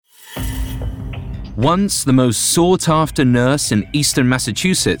Once the most sought-after nurse in eastern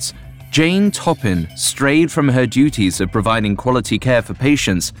Massachusetts, Jane Toppan strayed from her duties of providing quality care for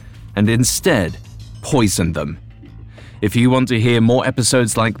patients and instead poisoned them. If you want to hear more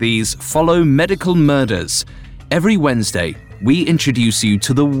episodes like these, follow Medical Murders. Every Wednesday, we introduce you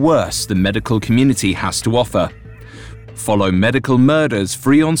to the worst the medical community has to offer. Follow Medical Murders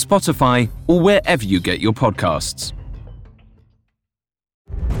free on Spotify or wherever you get your podcasts.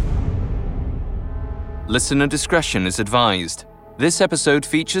 Listener discretion is advised. This episode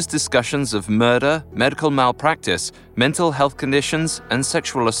features discussions of murder, medical malpractice, mental health conditions, and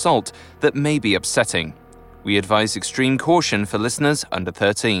sexual assault that may be upsetting. We advise extreme caution for listeners under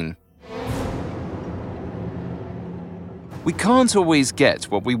 13. We can't always get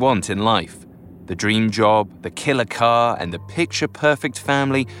what we want in life. The dream job, the killer car, and the picture-perfect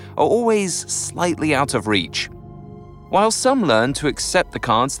family are always slightly out of reach. While some learn to accept the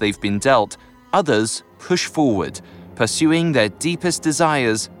cards they've been dealt, others push forward, pursuing their deepest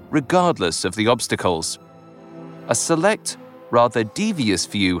desires regardless of the obstacles. A select, rather devious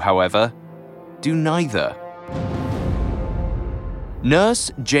few, however, do neither.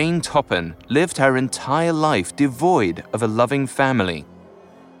 Nurse Jane Toppan lived her entire life devoid of a loving family.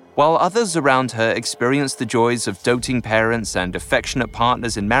 While others around her experienced the joys of doting parents and affectionate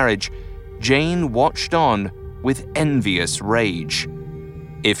partners in marriage, Jane watched on with envious rage.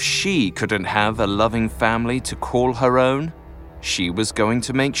 If she couldn't have a loving family to call her own, she was going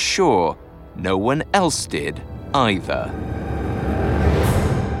to make sure no one else did either.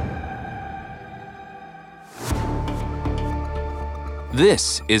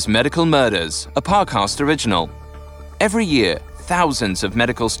 This is Medical Murders, a Parcast original. Every year, thousands of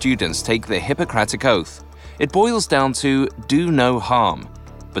medical students take the Hippocratic Oath. It boils down to do no harm,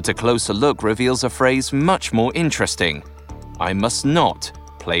 but a closer look reveals a phrase much more interesting. I must not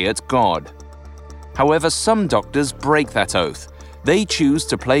play at God. However, some doctors break that oath. They choose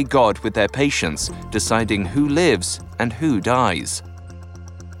to play God with their patients, deciding who lives and who dies.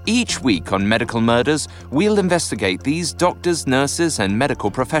 Each week on Medical Murders, we'll investigate these doctors, nurses, and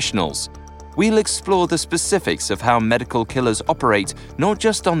medical professionals. We'll explore the specifics of how medical killers operate not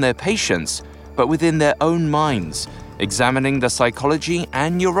just on their patients, but within their own minds, examining the psychology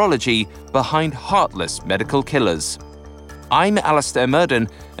and neurology behind heartless medical killers. I'm Alistair Murden,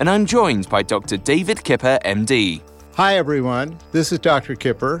 and I'm joined by Dr. David Kipper, MD. Hi, everyone. This is Dr.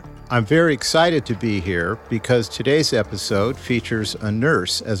 Kipper. I'm very excited to be here because today's episode features a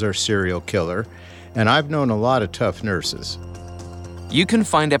nurse as our serial killer, and I've known a lot of tough nurses. You can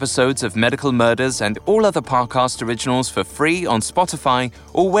find episodes of Medical Murders and all other Parcast originals for free on Spotify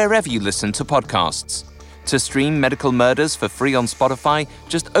or wherever you listen to podcasts. To stream Medical Murders for free on Spotify,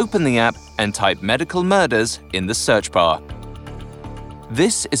 just open the app and type Medical Murders in the search bar.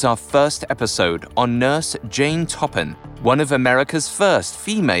 This is our first episode on Nurse Jane Toppan, one of America's first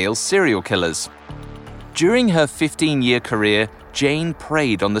female serial killers. During her 15-year career, Jane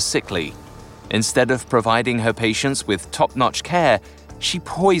preyed on the sickly. Instead of providing her patients with top-notch care, she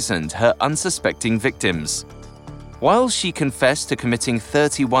poisoned her unsuspecting victims. While she confessed to committing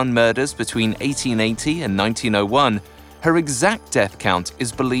 31 murders between 1880 and 1901, her exact death count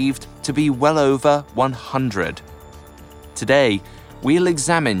is believed to be well over 100. Today, we'll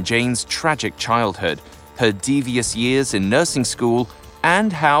examine Jane's tragic childhood, her devious years in nursing school,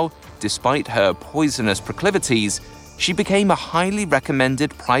 and how, despite her poisonous proclivities, she became a highly recommended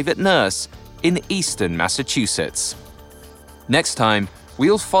private nurse in eastern Massachusetts. Next time,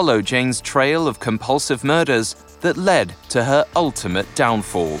 we'll follow Jane's trail of compulsive murders that led to her ultimate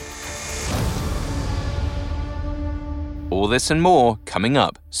downfall. All this and more coming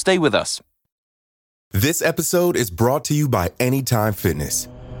up. Stay with us. This episode is brought to you by Anytime Fitness.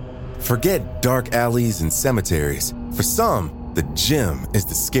 Forget dark alleys and cemeteries. For some, the gym is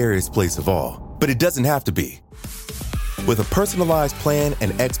the scariest place of all. But it doesn't have to be. With a personalized plan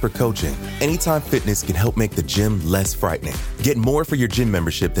and expert coaching, Anytime Fitness can help make the gym less frightening. Get more for your gym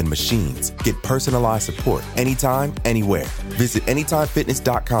membership than machines. Get personalized support anytime, anywhere. Visit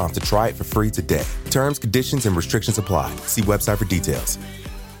AnytimeFitness.com to try it for free today. Terms, conditions, and restrictions apply. See website for details.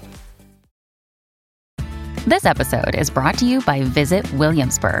 This episode is brought to you by Visit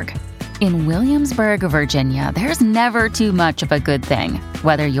Williamsburg. In Williamsburg, Virginia, there's never too much of a good thing.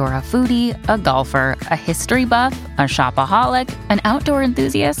 Whether you're a foodie, a golfer, a history buff, a shopaholic, an outdoor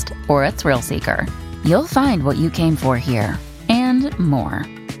enthusiast, or a thrill seeker, you'll find what you came for here and more.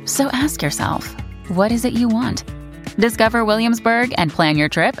 So ask yourself, what is it you want? Discover Williamsburg and plan your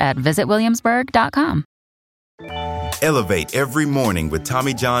trip at visitwilliamsburg.com. Elevate every morning with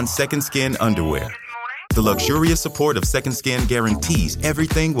Tommy John's Second Skin underwear. The luxurious support of Second Skin guarantees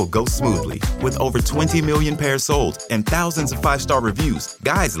everything will go smoothly. With over 20 million pairs sold and thousands of 5-star reviews,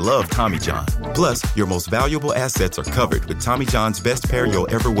 guys love Tommy John. Plus, your most valuable assets are covered with Tommy John's best pair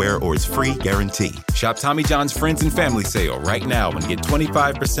you'll ever wear or its free guarantee. Shop Tommy John's Friends and Family Sale right now and get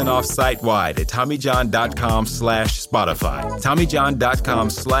 25% off site-wide at TommyJohn.com/Spotify.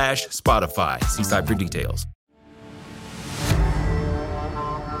 TommyJohn.com/Spotify. See site for details.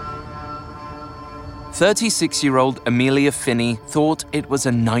 36-year-old Amelia Finney thought it was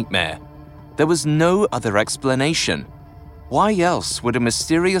a nightmare. There was no other explanation. Why else would a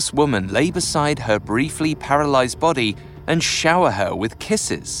mysterious woman lay beside her briefly paralyzed body and shower her with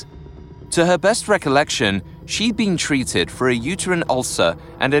kisses? To her best recollection, she'd been treated for a uterine ulcer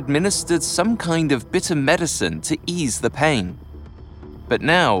and administered some kind of bitter medicine to ease the pain. But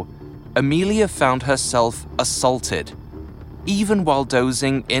now, Amelia found herself assaulted. Even while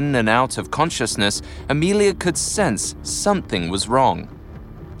dozing in and out of consciousness, Amelia could sense something was wrong.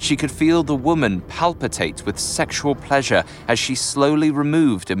 She could feel the woman palpitate with sexual pleasure as she slowly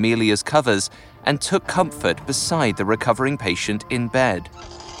removed Amelia's covers and took comfort beside the recovering patient in bed.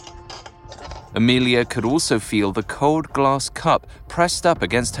 Amelia could also feel the cold glass cup pressed up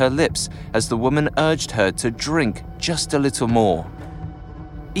against her lips as the woman urged her to drink just a little more.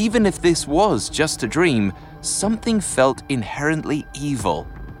 Even if this was just a dream, something felt inherently evil.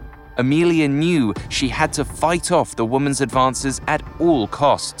 Amelia knew she had to fight off the woman's advances at all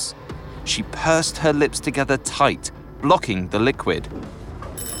costs. She pursed her lips together tight, blocking the liquid.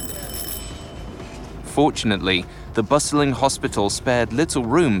 Fortunately, the bustling hospital spared little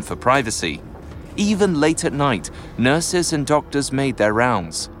room for privacy. Even late at night, nurses and doctors made their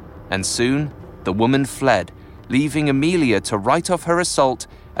rounds. And soon, the woman fled, leaving Amelia to write off her assault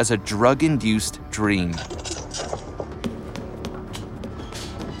as a drug-induced dream.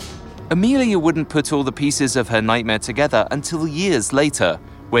 Amelia wouldn't put all the pieces of her nightmare together until years later,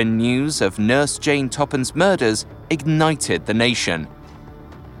 when news of Nurse Jane Toppan's murders ignited the nation.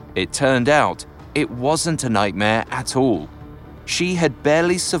 It turned out it wasn't a nightmare at all. She had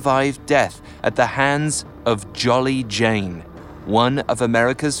barely survived death at the hands of Jolly Jane, one of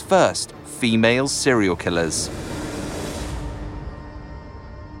America's first female serial killers.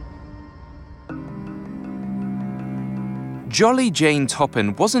 Jolly Jane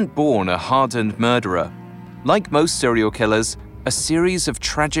Toppan wasn't born a hardened murderer. Like most serial killers, a series of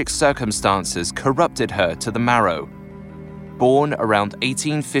tragic circumstances corrupted her to the marrow. Born around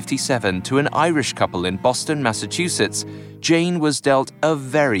 1857 to an Irish couple in Boston, Massachusetts, Jane was dealt a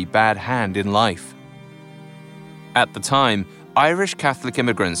very bad hand in life. At the time, Irish Catholic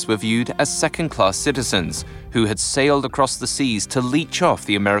immigrants were viewed as second-class citizens who had sailed across the seas to leech off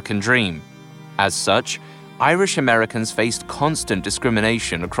the American dream. As such, Irish Americans faced constant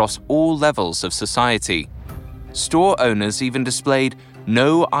discrimination across all levels of society. Store owners even displayed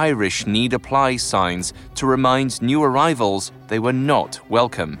 "No Irish Need Apply" signs to remind new arrivals they were not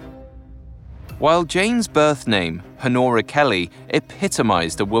welcome. While Jane's birth name, Honora Kelly,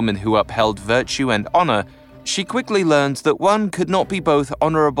 epitomized a woman who upheld virtue and honor, she quickly learned that one could not be both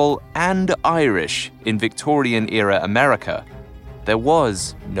honorable and Irish in Victorian-era America. There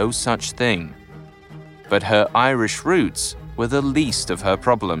was no such thing. But her Irish roots were the least of her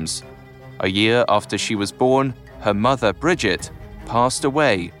problems. A year after she was born, her mother, Bridget, passed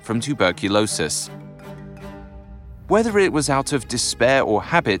away from tuberculosis. Whether it was out of despair or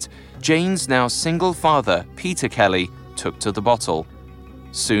habit, Jane's now single father, Peter Kelly, took to the bottle.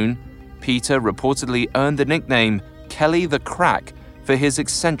 Soon, Peter reportedly earned the nickname Kelly the Crack for his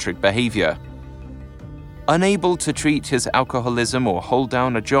eccentric behavior. Unable to treat his alcoholism or hold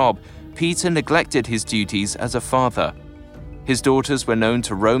down a job, Peter neglected his duties as a father. His daughters were known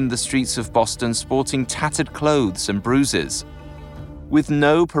to roam the streets of Boston sporting tattered clothes and bruises. With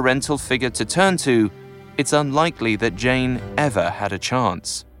no parental figure to turn to, it's unlikely that Jane ever had a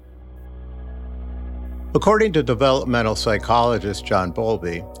chance. According to developmental psychologist John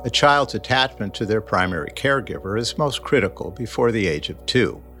Bowlby, a child's attachment to their primary caregiver is most critical before the age of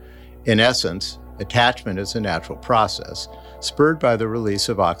 2. In essence, attachment is a natural process, spurred by the release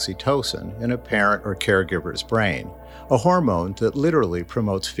of oxytocin in a parent or caregiver's brain, a hormone that literally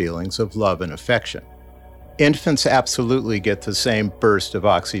promotes feelings of love and affection. Infants absolutely get the same burst of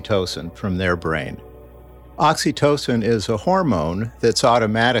oxytocin from their brain. Oxytocin is a hormone that's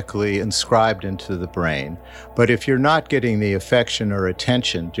automatically inscribed into the brain, but if you're not getting the affection or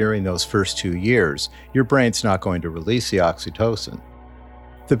attention during those first 2 years, your brain's not going to release the oxytocin.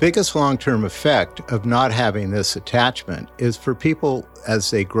 The biggest long-term effect of not having this attachment is for people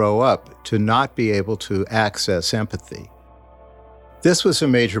as they grow up to not be able to access empathy. This was a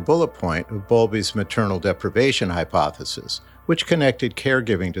major bullet point of Bowlby's maternal deprivation hypothesis, which connected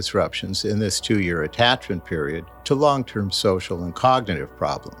caregiving disruptions in this 2-year attachment period to long-term social and cognitive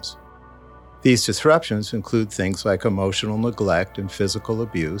problems. These disruptions include things like emotional neglect and physical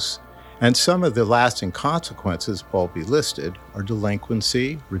abuse, and some of the lasting consequences Bowlby listed are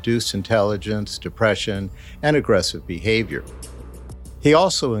delinquency, reduced intelligence, depression, and aggressive behavior. He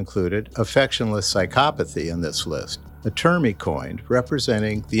also included affectionless psychopathy in this list, a term he coined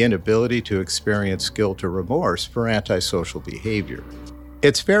representing the inability to experience guilt or remorse for antisocial behavior.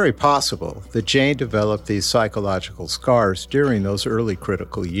 It's very possible that Jane developed these psychological scars during those early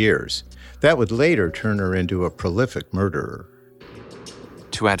critical years. That would later turn her into a prolific murderer.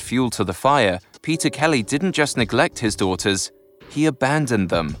 To add fuel to the fire, Peter Kelly didn't just neglect his daughters, he abandoned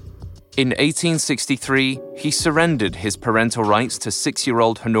them. In 1863, he surrendered his parental rights to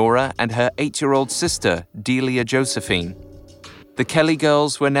 6-year-old Honora and her 8-year-old sister, Delia Josephine. The Kelly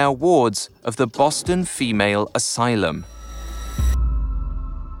girls were now wards of the Boston Female Asylum.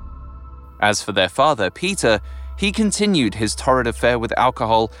 As for their father, Peter, he continued his torrid affair with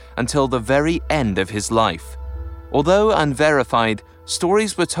alcohol until the very end of his life. Although unverified,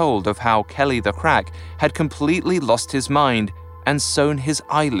 stories were told of how Kelly the Crack had completely lost his mind and sewn his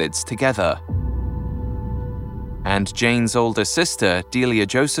eyelids together. And Jane's older sister, Delia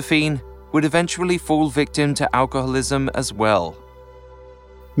Josephine, would eventually fall victim to alcoholism as well.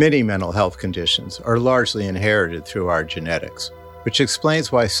 Many mental health conditions are largely inherited through our genetics, which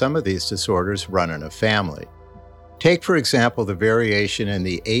explains why some of these disorders run in a family. Take, for example, the variation in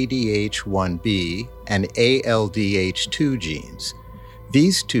the ADH1B and ALDH2 genes.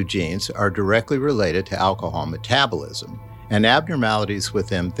 These 2 genes are directly related to alcohol metabolism, and abnormalities with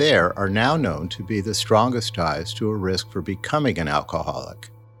them there are now known to be the strongest ties to a risk for becoming an alcoholic.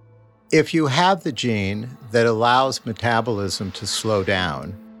 If you have the gene that allows metabolism to slow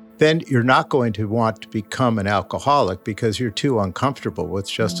down, then you're not going to want to become an alcoholic because you're too uncomfortable with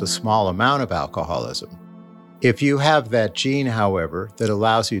just a small amount of alcoholism. If you have that gene, however, that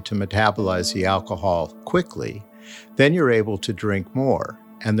allows you to metabolize the alcohol quickly, then you're able to drink more,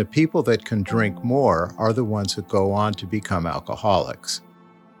 and the people that can drink more are the ones that go on to become alcoholics.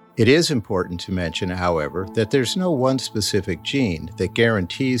 It is important to mention, however, that there's no one specific gene that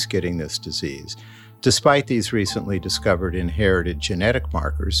guarantees getting this disease, despite these recently discovered inherited genetic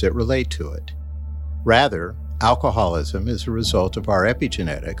markers that relate to it. Rather, alcoholism is a result of our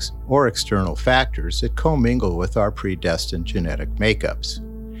epigenetics or external factors that commingle with our predestined genetic makeups.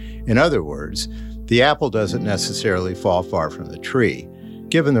 In other words, the apple doesn't necessarily fall far from the tree,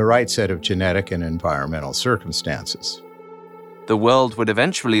 given the right set of genetic and environmental circumstances. The world would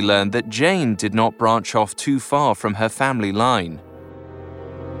eventually learn that Jane did not branch off too far from her family line.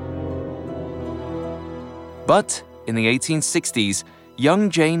 But in the 1860s, young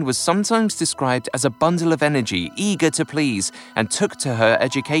Jane was sometimes described as a bundle of energy, eager to please, and took to her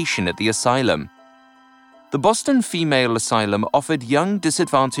education at the asylum. The Boston Female Asylum offered young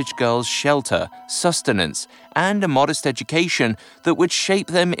disadvantaged girls shelter, sustenance, and a modest education that would shape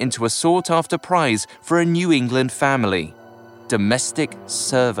them into a sought-after prize for a New England family: domestic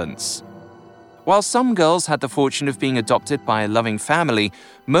servants. While some girls had the fortune of being adopted by a loving family,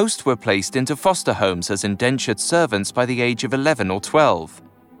 most were placed into foster homes as indentured servants by the age of 11 or 12.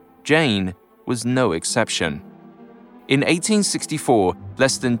 Jane was no exception. In 1864,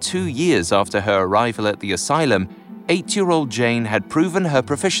 less than 2 years after her arrival at the asylum, 8-year-old Jane had proven her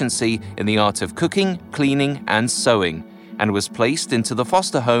proficiency in the art of cooking, cleaning, and sewing, and was placed into the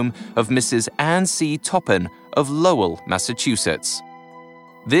foster home of Mrs. Anne C. Toppan of Lowell, Massachusetts.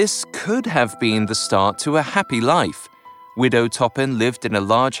 This could have been the start to a happy life. Widow Toppan lived in a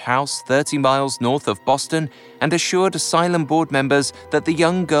large house 30 miles north of Boston and assured asylum board members that the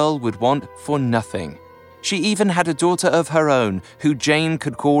young girl would want for nothing. She even had a daughter of her own, who Jane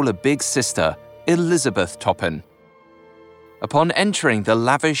could call a big sister, Elizabeth Toppan. Upon entering the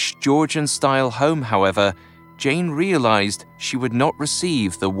lavish Georgian-style home, however, Jane realized she would not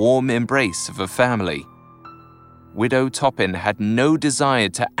receive the warm embrace of a family. Widow Toppan had no desire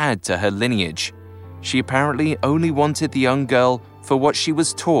to add to her lineage. She apparently only wanted the young girl for what she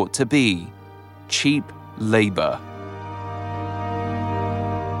was taught to be: cheap labor.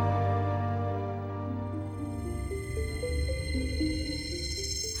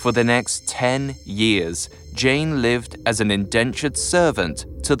 For the next 10 years, Jane lived as an indentured servant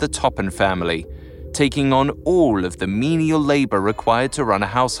to the Toppan family, taking on all of the menial labor required to run a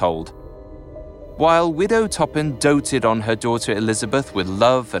household. While Widow Toppan doted on her daughter Elizabeth with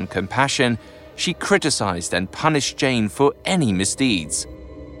love and compassion, she criticized and punished Jane for any misdeeds.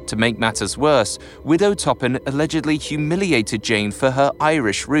 To make matters worse, Widow Toppan allegedly humiliated Jane for her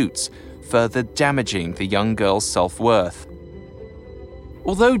Irish roots, further damaging the young girl's self-worth.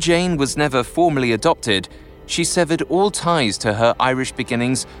 Although Jane was never formally adopted, she severed all ties to her Irish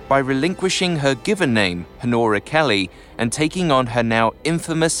beginnings by relinquishing her given name, Honora Kelly, and taking on her now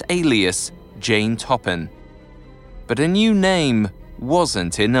infamous alias, Jane Toppan. But a new name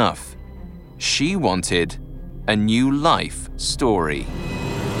wasn't enough. She wanted a new life story.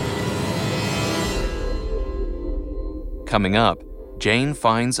 Coming up, Jane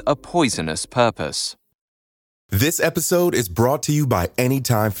finds a poisonous purpose. This episode is brought to you by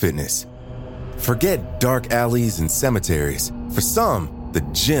Anytime Fitness. Forget dark alleys and cemeteries. For some, the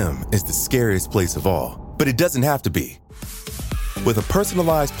gym is the scariest place of all. But it doesn't have to be. With a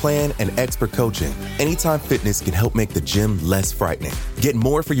personalized plan and expert coaching, Anytime Fitness can help make the gym less frightening. Get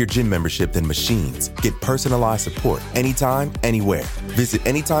more for your gym membership than machines. Get personalized support anytime, anywhere. Visit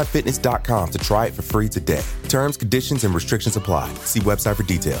AnytimeFitness.com to try it for free today. Terms, conditions, and restrictions apply. See website for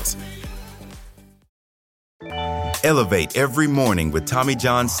details. Elevate every morning with Tommy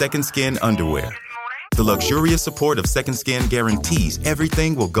John's Second Skin underwear. The luxurious support of Second Skin guarantees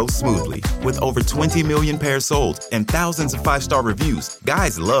everything will go smoothly. With over 20 million pairs sold and thousands of 5-star reviews,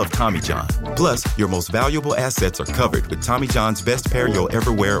 guys love Tommy John. Plus, your most valuable assets are covered with Tommy John's best pair you'll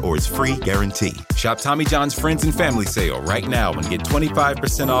ever wear or its free guarantee. Shop Tommy John's Friends and Family Sale right now and get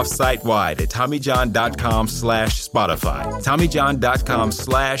 25% off site-wide at TommyJohn.com/Spotify.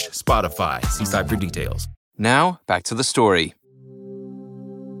 TommyJohn.com/Spotify. See site for details. Now, back to the story.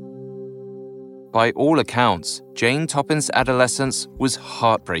 By all accounts, Jane Toppan's adolescence was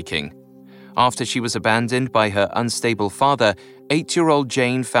heartbreaking. After she was abandoned by her unstable father, 8-year-old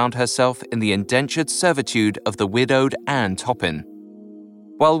Jane found herself in the indentured servitude of the widowed Anne Toppan.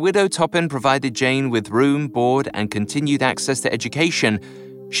 While Widow Toppan provided Jane with room, board, and continued access to education,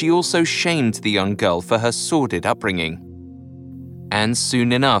 she also shamed the young girl for her sordid upbringing. And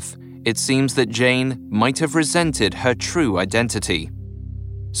soon enough, it seems that Jane might have resented her true identity.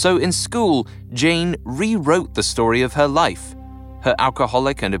 So in school, Jane rewrote the story of her life. Her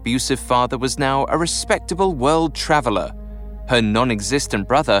alcoholic and abusive father was now a respectable world traveler. Her non-existent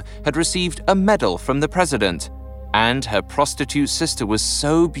brother had received a medal from the president. And her prostitute sister was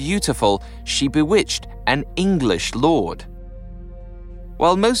so beautiful, she bewitched an English lord.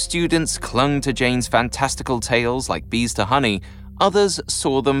 While most students clung to Jane's fantastical tales like bees to honey, others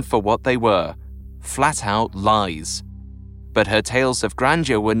saw them for what they were, flat-out lies. But her tales of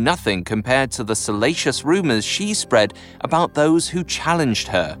grandeur were nothing compared to the salacious rumors she spread about those who challenged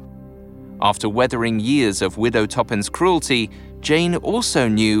her. After weathering years of Widow Toppan's cruelty, Jane also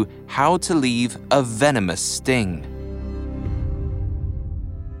knew how to leave a venomous sting.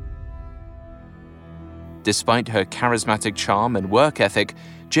 Despite her charismatic charm and work ethic,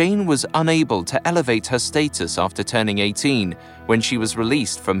 Jane was unable to elevate her status after turning 18, when she was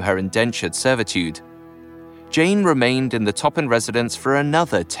released from her indentured servitude. Jane remained in the Toppan residence for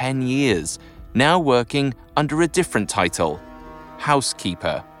another 10 years, now working under a different title,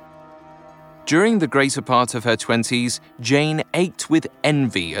 housekeeper. During the greater part of her 20s, Jane ached with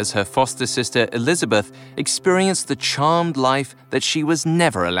envy as her foster sister Elizabeth experienced the charmed life that she was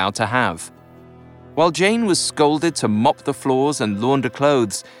never allowed to have. While Jane was scolded to mop the floors and launder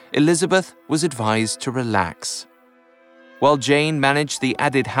clothes, Elizabeth was advised to relax. While Jane managed the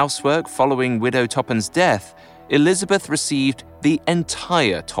added housework following Widow Toppan's death, Elizabeth received the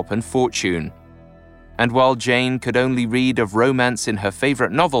entire Toppan fortune. And while Jane could only read of romance in her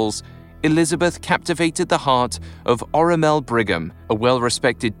favorite novels, Elizabeth captivated the heart of Oromel Brigham, a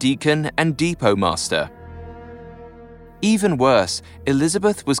well-respected deacon and depot master. Even worse,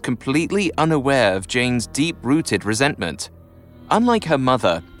 Elizabeth was completely unaware of Jane's deep-rooted resentment. Unlike her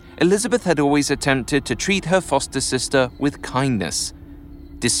mother, Elizabeth had always attempted to treat her foster sister with kindness.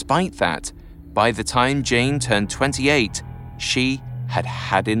 Despite that, by the time Jane turned 28, she had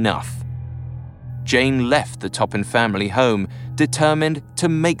had enough. Jane left the Toppan family home, determined to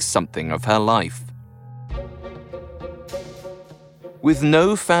make something of her life. With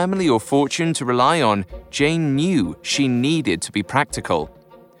no family or fortune to rely on, Jane knew she needed to be practical.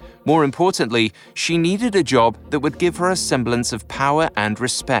 More importantly, she needed a job that would give her a semblance of power and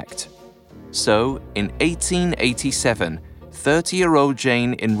respect. So, in 1887, 30-year-old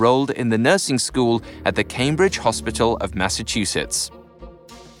Jane enrolled in the nursing school at the Cambridge Hospital of Massachusetts.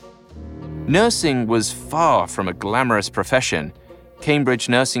 Nursing was far from a glamorous profession. Cambridge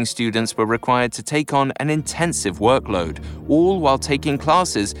nursing students were required to take on an intensive workload, all while taking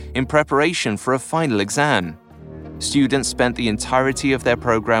classes in preparation for a final exam. Students spent the entirety of their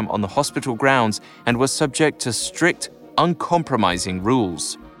program on the hospital grounds and were subject to strict, uncompromising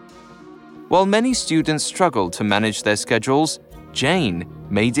rules. While many students struggled to manage their schedules, Jane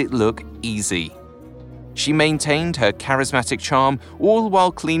made it look easy. She maintained her charismatic charm all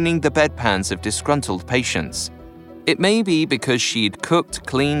while cleaning the bedpans of disgruntled patients. It may be because she'd cooked,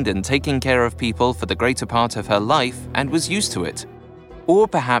 cleaned, and taken care of people for the greater part of her life and was used to it. Or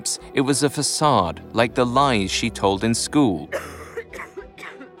perhaps it was a facade, like the lies she told in school.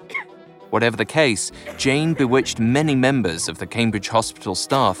 Whatever the case, Jane bewitched many members of the Cambridge Hospital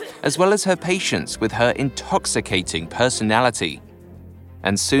staff, as well as her patients, with her intoxicating personality.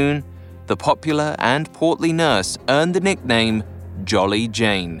 And soon, the popular and portly nurse earned the nickname Jolly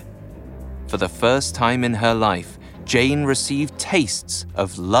Jane. For the first time in her life, Jane received tastes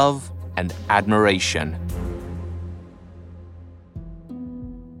of love and admiration.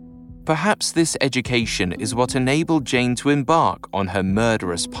 Perhaps this education is what enabled Jane to embark on her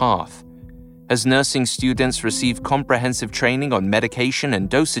murderous path. As nursing students received comprehensive training on medication and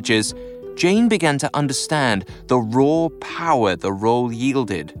dosages, Jane began to understand the raw power the role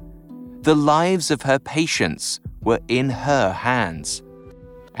yielded. The lives of her patients were in her hands,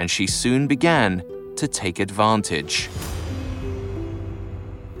 and she soon began to take advantage.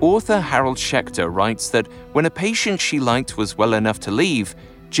 Author Harold Schechter writes that when a patient she liked was well enough to leave,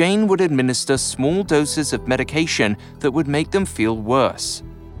 Jane would administer small doses of medication that would make them feel worse.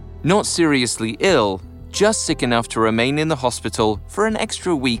 Not seriously ill, just sick enough to remain in the hospital for an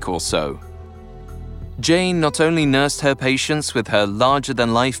extra week or so. Jane not only nursed her patients with her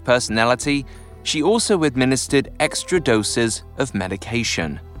larger-than-life personality, she also administered extra doses of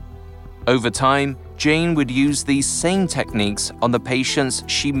medication. Over time, Jane would use these same techniques on the patients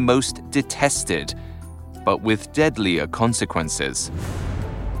she most detested, but with deadlier consequences.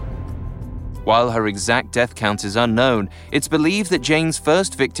 While her exact death count is unknown, it's believed that Jane's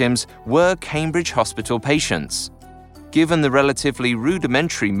first victims were Cambridge Hospital patients. Given the relatively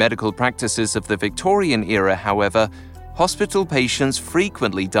rudimentary medical practices of the Victorian era, however, hospital patients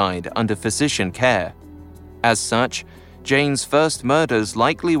frequently died under physician care. As such, Jane's first murders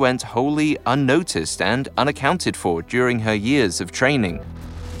likely went wholly unnoticed and unaccounted for during her years of training.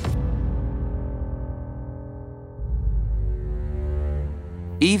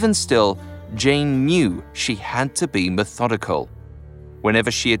 Even still, Jane knew she had to be methodical. Whenever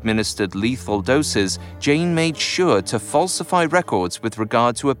she administered lethal doses, Jane made sure to falsify records with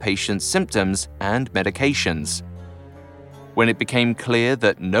regard to a patient's symptoms and medications. When it became clear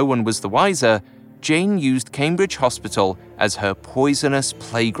that no one was the wiser, Jane used Cambridge Hospital as her poisonous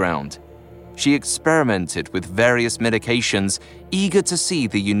playground. She experimented with various medications, eager to see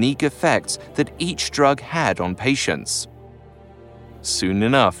the unique effects that each drug had on patients. Soon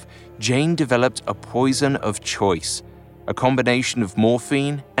enough, Jane developed a poison of choice, a combination of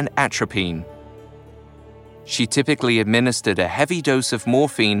morphine and atropine. She typically administered a heavy dose of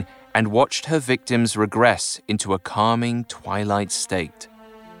morphine and watched her victims regress into a calming twilight state.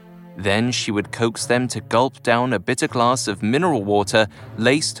 Then she would coax them to gulp down a bitter glass of mineral water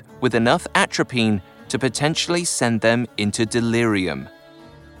laced with enough atropine to potentially send them into delirium.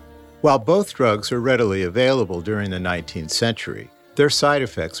 While both drugs were readily available during the 19th century, their side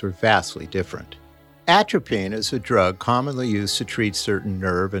effects were vastly different. Atropine is a drug commonly used to treat certain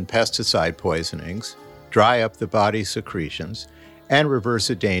nerve and pesticide poisonings, dry up the body's secretions, and reverse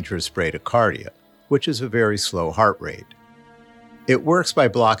a dangerous bradycardia, which is a very slow heart rate. It works by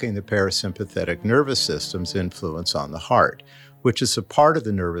blocking the parasympathetic nervous system's influence on the heart, which is a part of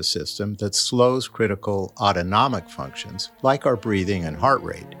the nervous system that slows critical autonomic functions like our breathing and heart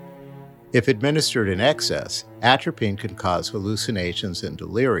rate. If administered in excess, atropine can cause hallucinations and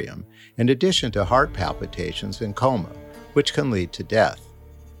delirium, in addition to heart palpitations and coma, which can lead to death.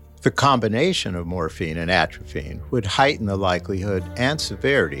 The combination of morphine and atropine would heighten the likelihood and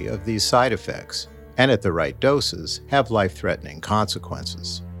severity of these side effects, and at the right doses, have life-threatening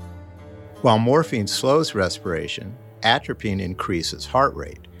consequences. While morphine slows respiration, atropine increases heart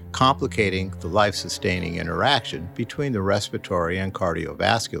rate, complicating the life-sustaining interaction between the respiratory and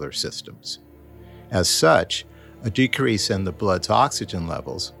cardiovascular systems. As such, a decrease in the blood's oxygen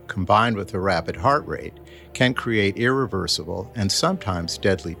levels, combined with a rapid heart rate, can create irreversible and sometimes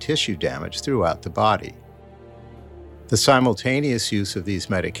deadly tissue damage throughout the body. The simultaneous use of these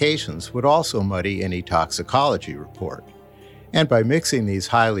medications would also muddy any toxicology report. And by mixing these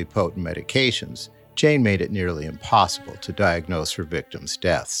highly potent medications, Jane made it nearly impossible to diagnose her victims'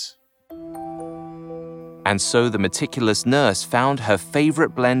 deaths. And so the meticulous nurse found her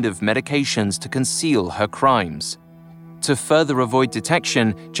favorite blend of medications to conceal her crimes. To further avoid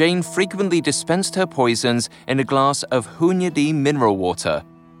detection, Jane frequently dispensed her poisons in a glass of Hunyadi mineral water.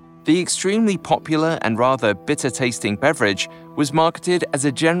 The extremely popular and rather bitter-tasting beverage was marketed as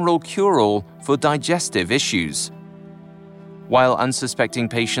a general cure-all for digestive issues. While unsuspecting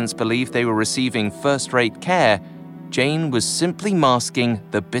patients believed they were receiving first-rate care, Jane was simply masking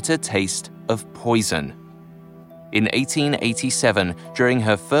the bitter taste of poison. In 1887, during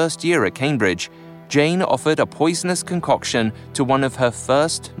her first year at Cambridge, Jane offered a poisonous concoction to one of her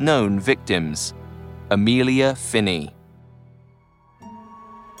first known victims, Amelia Finney.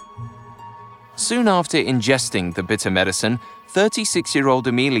 Soon after ingesting the bitter medicine, 36-year-old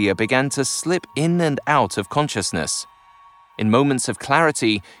Amelia began to slip in and out of consciousness. In moments of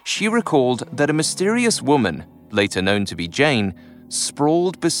clarity, she recalled that a mysterious woman, later known to be Jane,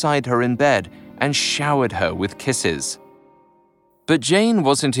 sprawled beside her in bed and showered her with kisses. But Jane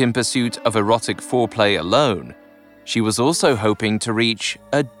wasn't in pursuit of erotic foreplay alone. She was also hoping to reach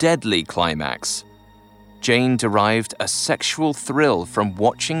a deadly climax. Jane derived a sexual thrill from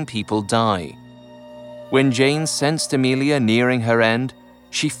watching people die. When Jane sensed Amelia nearing her end,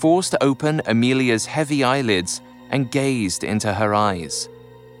 she forced open Amelia's heavy eyelids and gazed into her eyes,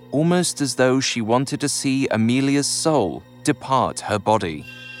 almost as though she wanted to see Amelia's soul depart her body.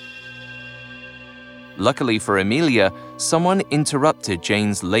 Luckily for Amelia, someone interrupted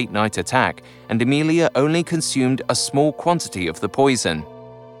Jane's late-night attack, and Amelia only consumed a small quantity of the poison.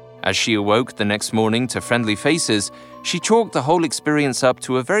 As she awoke the next morning to friendly faces, she chalked the whole experience up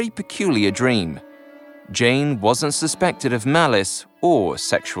to a very peculiar dream. Jane wasn't suspected of malice or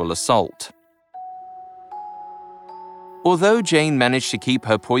sexual assault. Although Jane managed to keep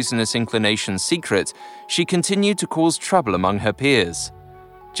her poisonous inclinations secret, she continued to cause trouble among her peers.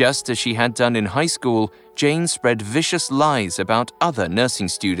 Just as she had done in high school, Jane spread vicious lies about other nursing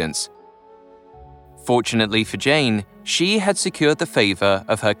students. Fortunately for Jane, she had secured the favor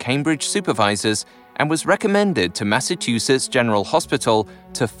of her Cambridge supervisors and was recommended to Massachusetts General Hospital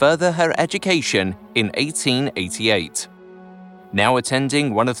to further her education in 1888. Now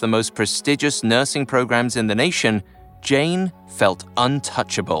attending one of the most prestigious nursing programs in the nation, Jane felt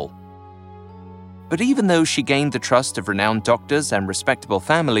untouchable. But even though she gained the trust of renowned doctors and respectable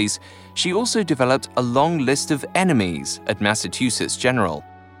families, she also developed a long list of enemies at Massachusetts General.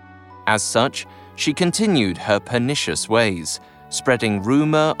 As such, she continued her pernicious ways, spreading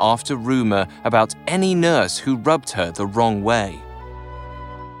rumor after rumor about any nurse who rubbed her the wrong way.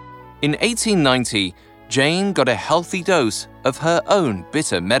 In 1890, Jane got a healthy dose of her own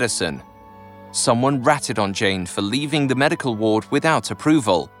bitter medicine. Someone ratted on Jane for leaving the medical ward without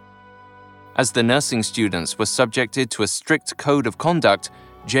approval. As the nursing students were subjected to a strict code of conduct,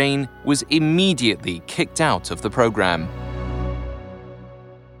 Jane was immediately kicked out of the program.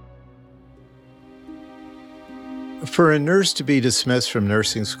 For a nurse to be dismissed from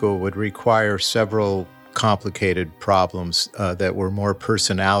nursing school would require several complicated problems that were more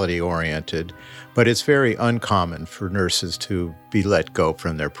personality-oriented, but it's very uncommon for nurses to be let go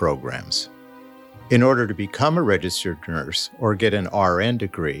from their programs. In order to become a registered nurse or get an RN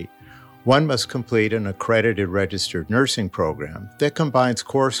degree, one must complete an accredited registered nursing program that combines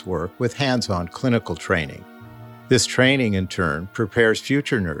coursework with hands-on clinical training. This training, in turn, prepares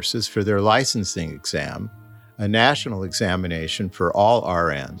future nurses for their licensing exam, a national examination for all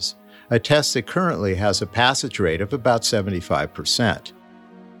RNs, a test that currently has a passage rate of about 75%.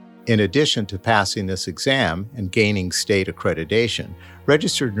 In addition to passing this exam and gaining state accreditation,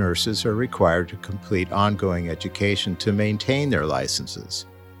 registered nurses are required to complete ongoing education to maintain their licenses.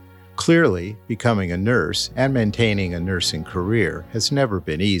 Clearly, becoming a nurse and maintaining a nursing career has never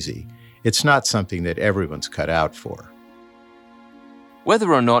been easy. It's not something that everyone's cut out for.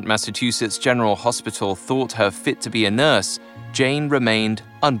 Whether or not Massachusetts General Hospital thought her fit to be a nurse, Jane remained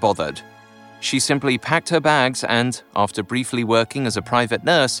unbothered. She simply packed her bags and, after briefly working as a private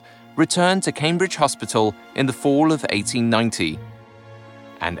nurse, returned to Cambridge Hospital in the fall of 1890.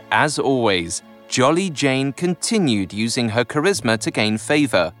 And as always, Jolly Jane continued using her charisma to gain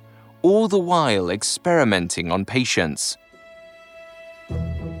favor, all the while experimenting on patients.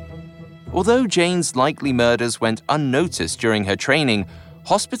 Although Jane's likely murders went unnoticed during her training,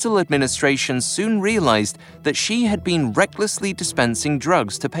 hospital administration soon realized that she had been recklessly dispensing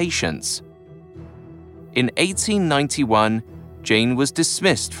drugs to patients. In 1891, Jane was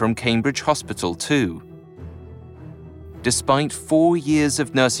dismissed from Cambridge Hospital too. Despite 4 years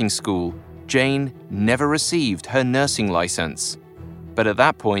of nursing school, Jane never received her nursing license. But at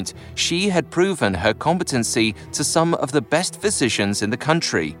that point, she had proven her competency to some of the best physicians in the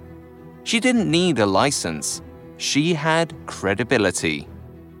country. She didn't need a license. She had credibility.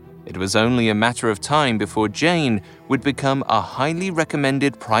 It was only a matter of time before Jane would become a highly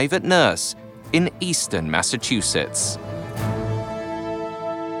recommended private nurse in eastern Massachusetts.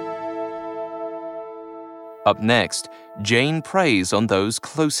 Up next, Jane preys on those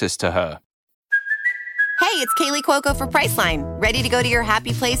closest to her. Hey, it's Kaylee Cuoco for Priceline. Ready to go to your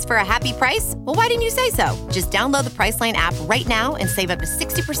happy place for a happy price? Well, why didn't you say so? Just download the Priceline app right now and save up to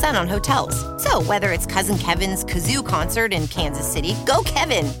 60% on hotels. So whether it's Cousin Kevin's Kazoo Concert in Kansas City, go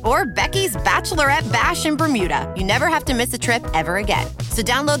Kevin, or Becky's Bachelorette Bash in Bermuda, you never have to miss a trip ever again. So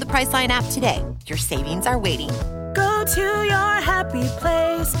download the Priceline app today. Your savings are waiting. Go to your happy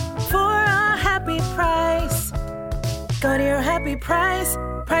place for a happy price. Go to your happy price,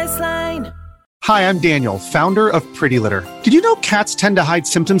 Priceline. Hi, I'm Daniel, founder of Pretty Litter. Did you know cats tend to hide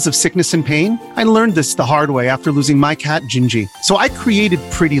symptoms of sickness and pain? I learned this the hard way after losing my cat, Gingy. So I created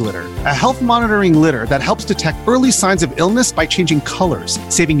Pretty Litter, a health monitoring litter that helps detect early signs of illness by changing colors,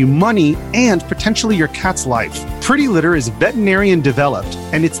 saving you money and potentially your cat's life. Pretty Litter is veterinarian developed,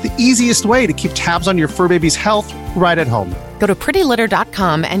 and it's the easiest way to keep tabs on your fur baby's health right at home. Go to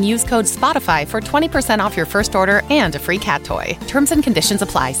prettylitter.com and use code SPOTIFY for 20% off your first order and a free cat toy. Terms and conditions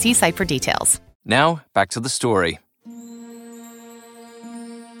apply. See site for details. Now, back to the story.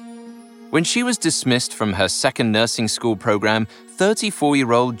 When she was dismissed from her second nursing school program,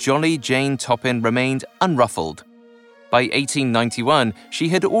 34-year-old Jolly Jane Toppan remained unruffled. By 1891, she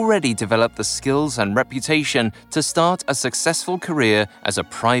had already developed the skills and reputation to start a successful career as a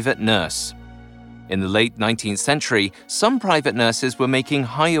private nurse. In the late 19th century, some private nurses were making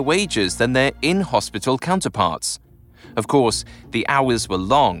higher wages than their in-hospital counterparts. Of course, the hours were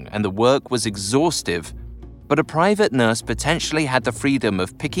long and the work was exhaustive, but a private nurse potentially had the freedom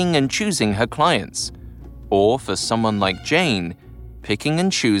of picking and choosing her clients. Or, for someone like Jane, picking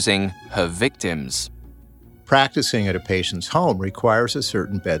and choosing her victims. Practicing at a patient's home requires a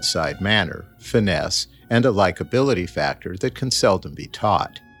certain bedside manner, finesse, and a likability factor that can seldom be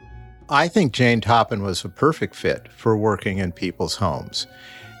taught. I think Jane Toppan was a perfect fit for working in people's homes.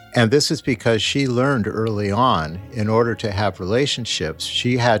 And this is because she learned early on, in order to have relationships,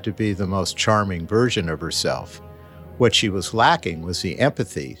 she had to be the most charming version of herself. What she was lacking was the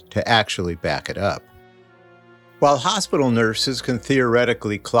empathy to actually back it up. While hospital nurses can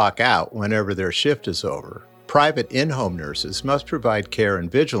theoretically clock out whenever their shift is over, private in-home nurses must provide care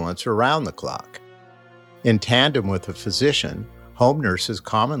and vigilance around the clock. In tandem with a physician, home nurses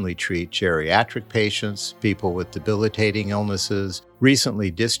commonly treat geriatric patients, people with debilitating illnesses, recently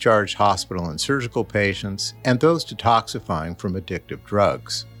discharged hospital and surgical patients, and those detoxifying from addictive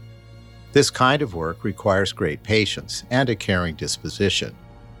drugs. This kind of work requires great patience and a caring disposition.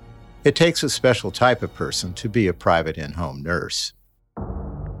 It takes a special type of person to be a private in-home nurse.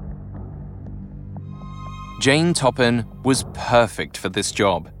 Jane Toppan was perfect for this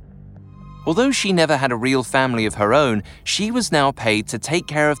job. Although she never had a real family of her own, she was now paid to take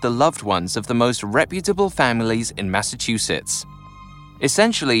care of the loved ones of the most reputable families in Massachusetts.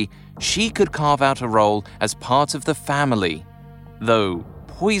 Essentially, she could carve out a role as part of the family, though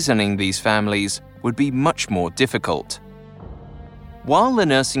poisoning these families would be much more difficult. While a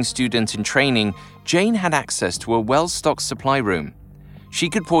nursing student in training, Jane had access to a well-stocked supply room. She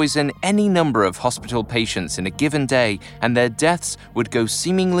could poison any number of hospital patients in a given day, and their deaths would go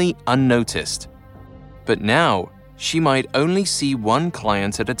seemingly unnoticed. But now, she might only see one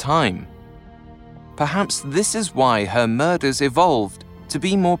client at a time. Perhaps this is why her murders evolved to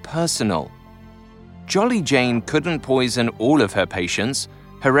be more personal. Jolly Jane couldn't poison all of her patients.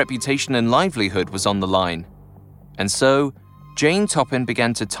 Her reputation and livelihood was on the line. And so, Jane Toppan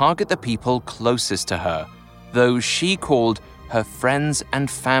began to target the people closest to her, those she called her friends and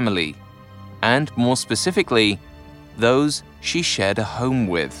family, and more specifically, those she shared a home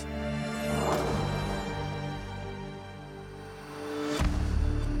with.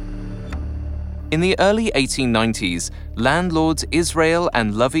 In the early 1890s, landlords Israel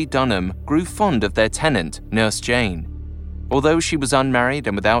and Lovey Dunham grew fond of their tenant, Nurse Jane. Although she was unmarried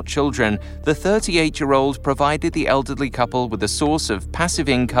and without children, the 38-year-old provided the elderly couple with a source of passive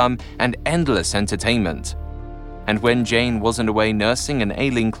income and endless entertainment. And when Jane wasn't away nursing an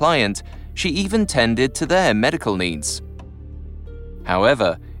ailing client, she even tended to their medical needs.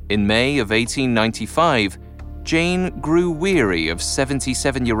 However, in May of 1895, Jane grew weary of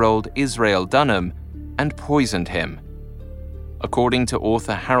 77-year-old Israel Dunham and poisoned him. According to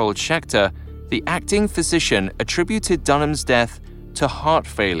author Harold Schechter, the acting physician attributed Dunham's death to heart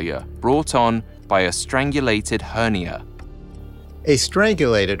failure brought on by a strangulated hernia. A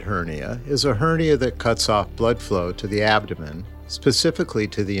strangulated hernia is a hernia that cuts off blood flow to the abdomen, specifically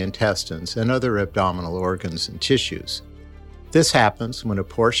to the intestines and other abdominal organs and tissues. This happens when a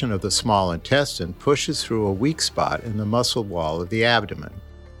portion of the small intestine pushes through a weak spot in the muscle wall of the abdomen.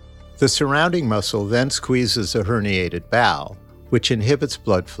 The surrounding muscle then squeezes the herniated bowel, which inhibits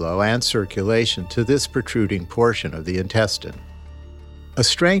blood flow and circulation to this protruding portion of the intestine. A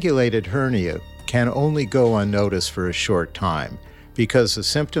strangulated hernia can only go unnoticed for a short time because the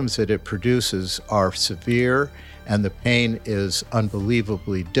symptoms that it produces are severe and the pain is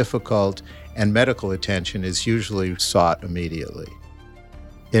unbelievably difficult, and medical attention is usually sought immediately.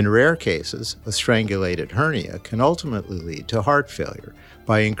 In rare cases, a strangulated hernia can ultimately lead to heart failure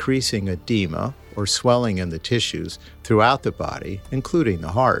by increasing edema or swelling in the tissues throughout the body, including the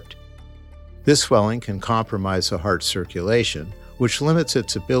heart. This swelling can compromise the heart circulation, which limits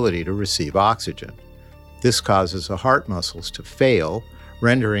its ability to receive oxygen. This causes the heart muscles to fail,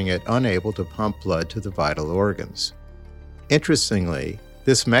 rendering it unable to pump blood to the vital organs. Interestingly,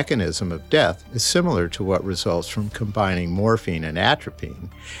 this mechanism of death is similar to what results from combining morphine and atropine,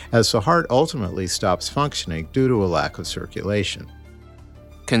 as the heart ultimately stops functioning due to a lack of circulation.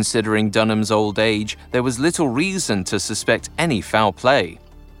 Considering Dunham's old age, there was little reason to suspect any foul play.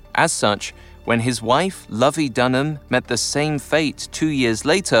 As such, when his wife, Lovey Dunham, met the same fate 2 years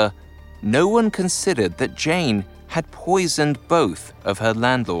later, no one considered that Jane had poisoned both of her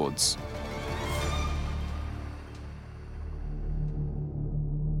landlords.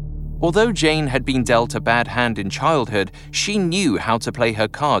 Although Jane had been dealt a bad hand in childhood, she knew how to play her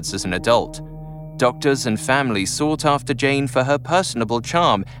cards as an adult. Doctors and family sought after Jane for her personable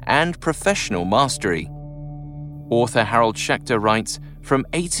charm and professional mastery. Author Harold Schechter writes, from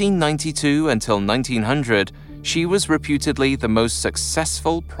 1892 until 1900, she was reputedly the most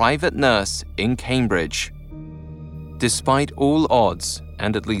successful private nurse in Cambridge. Despite all odds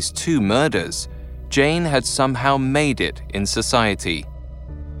and at least 2 murders, Jane had somehow made it in society.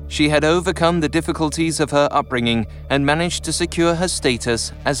 She had overcome the difficulties of her upbringing and managed to secure her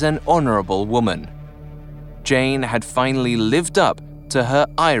status as an honorable woman. Jane had finally lived up to her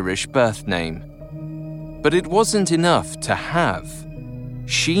Irish birth name. But it wasn't enough to have.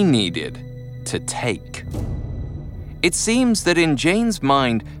 She needed to take. It seems that in Jane's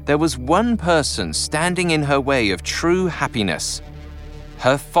mind, there was one person standing in her way of true happiness: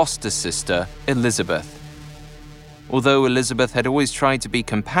 her foster sister, Elizabeth. Although Elizabeth had always tried to be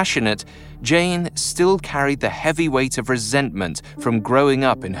compassionate, Jane still carried the heavy weight of resentment from growing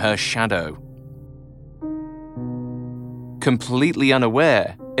up in her shadow. Completely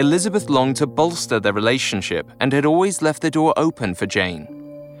unaware, Elizabeth longed to bolster their relationship and had always left the door open for Jane.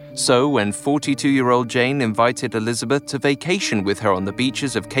 So when 42-year-old Jane invited Elizabeth to vacation with her on the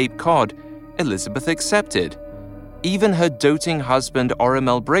beaches of Cape Cod, Elizabeth accepted. Even her doting husband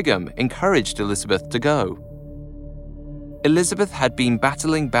Oromel Brigham encouraged Elizabeth to go. Elizabeth had been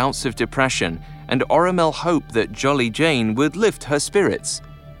battling bouts of depression, and Oromel hoped that Jolly Jane would lift her spirits.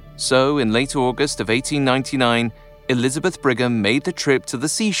 So in late August of 1899, Elizabeth Brigham made the trip to the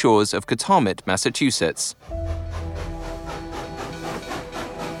seashores of Katomet, Massachusetts.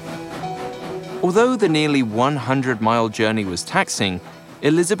 Although the nearly 100-mile journey was taxing,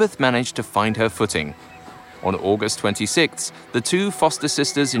 Elizabeth managed to find her footing. On August 26th, the 2 foster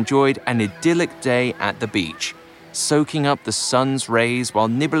sisters enjoyed an idyllic day at the beach, soaking up the sun's rays while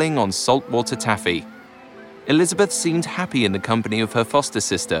nibbling on saltwater taffy. Elizabeth seemed happy in the company of her foster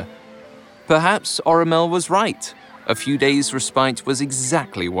sister. Perhaps Oromel was right. A few days' respite was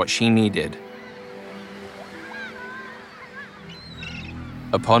exactly what she needed.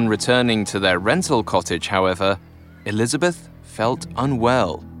 Upon returning to their rental cottage, however, Elizabeth felt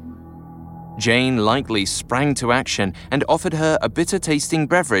unwell. Jane lightly sprang to action and offered her a bitter-tasting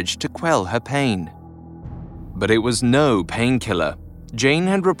beverage to quell her pain. But it was no painkiller. Jane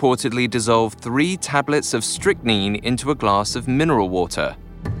had reportedly dissolved 3 tablets of strychnine into a glass of mineral water.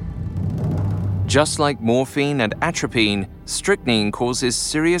 Just like morphine and atropine, strychnine causes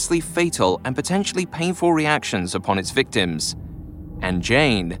seriously fatal and potentially painful reactions upon its victims. And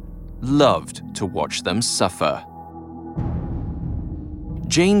Jane loved to watch them suffer.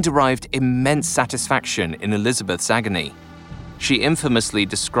 Jane derived immense satisfaction in Elizabeth's agony. She infamously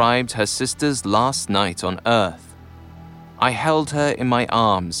described her sister's last night on Earth. I held her in my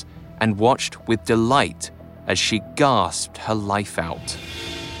arms and watched with delight as she gasped her life out.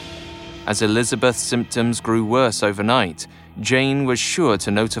 As Elizabeth's symptoms grew worse overnight, Jane was sure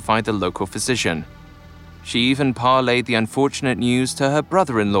to notify the local physician. She even parlayed the unfortunate news to her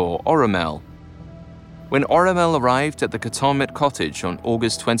brother-in-law, Oromel. When Oromel arrived at the Katomet cottage on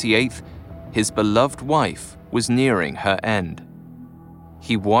August 28th, his beloved wife was nearing her end.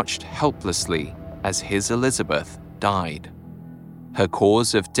 He watched helplessly as his Elizabeth died. Her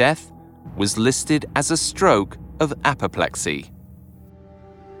cause of death was listed as a stroke of apoplexy.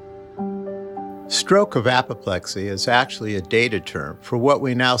 Stroke of apoplexy is actually a dated term for what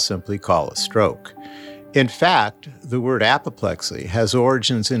we now simply call a stroke. In fact, the word apoplexy has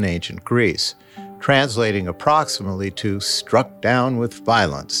origins in ancient Greece, translating approximately to struck down with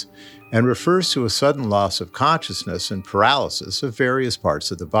violence, and refers to a sudden loss of consciousness and paralysis of various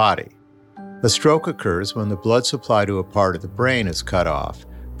parts of the body. A stroke occurs when the blood supply to a part of the brain is cut off,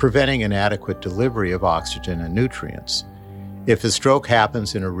 preventing inadequate delivery of oxygen and nutrients. If a stroke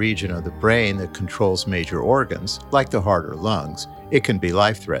happens in a region of the brain that controls major organs, like the heart or lungs, it can be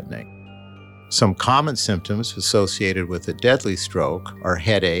life-threatening. Some common symptoms associated with a deadly stroke are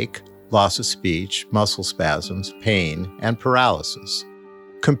headache, loss of speech, muscle spasms, pain, and paralysis.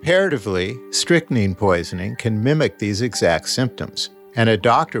 Comparatively, strychnine poisoning can mimic these exact symptoms, and a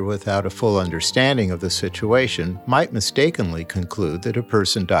doctor without a full understanding of the situation might mistakenly conclude that a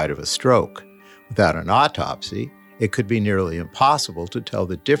person died of a stroke. Without an autopsy, it could be nearly impossible to tell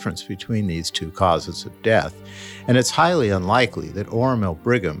the difference between these two causes of death, and it's highly unlikely that Oromel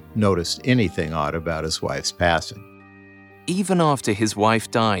Brigham noticed anything odd about his wife's passing. Even after his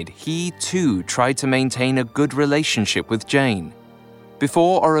wife died, he too tried to maintain a good relationship with Jane.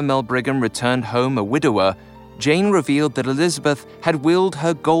 Before Oromel Brigham returned home a widower, Jane revealed that Elizabeth had willed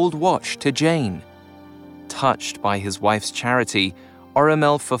her gold watch to Jane. Touched by his wife's charity,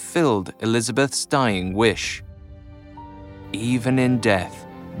 Oromel fulfilled Elizabeth's dying wish. Even in death,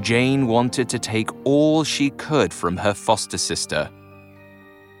 Jane wanted to take all she could from her foster sister.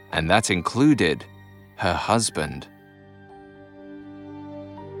 And that included her husband.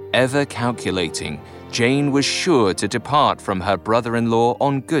 Ever calculating, Jane was sure to depart from her brother-in-law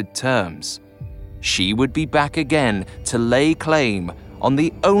on good terms. She would be back again to lay claim on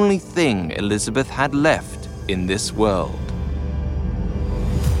the only thing Elizabeth had left in this world.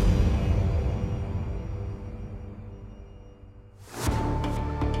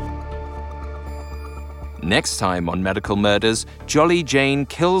 Next time on Medical Murders, Jolly Jane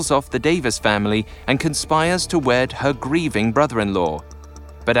kills off the Davis family and conspires to wed her grieving brother-in-law.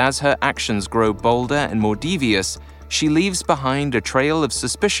 But as her actions grow bolder and more devious, she leaves behind a trail of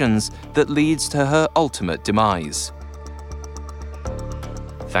suspicions that leads to her ultimate demise.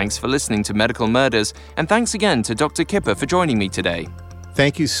 Thanks for listening to Medical Murders, and thanks again to Dr. Kipper for joining me today.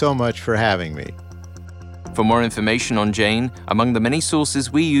 Thank you so much for having me. For more information on Jane, among the many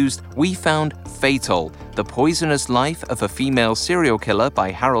sources we used, we found Fatal, The Poisonous Life of a Female Serial Killer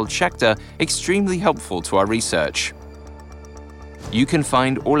by Harold Schechter, extremely helpful to our research. You can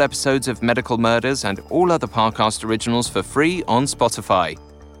find all episodes of Medical Murders and all other Parcast originals for free on Spotify.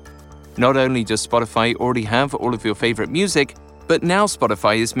 Not only does Spotify already have all of your favorite music, but now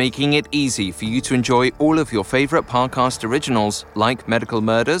Spotify is making it easy for you to enjoy all of your favorite Parcast originals, like Medical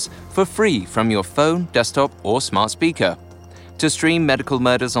Murders, for free from your phone, desktop, or smart speaker. To stream Medical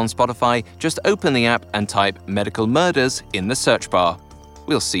Murders on Spotify, just open the app and type Medical Murders in the search bar.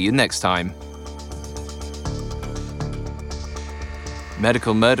 We'll see you next time.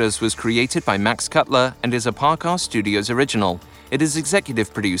 Medical Murders was created by Max Cutler and is a Parcast Studios original. It is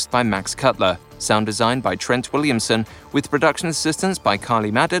executive produced by Max Cutler, sound designed by Trent Williamson, with production assistance by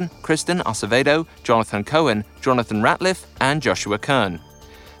Carly Madden, Kristen Acevedo, Jonathan Cohen, Jonathan Ratliff, and Joshua Kern.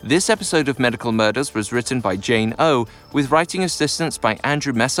 This episode of Medical Murders was written by Jane O, with writing assistance by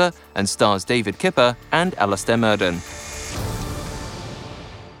Andrew Messer and stars David Kipper and Alastair Murden.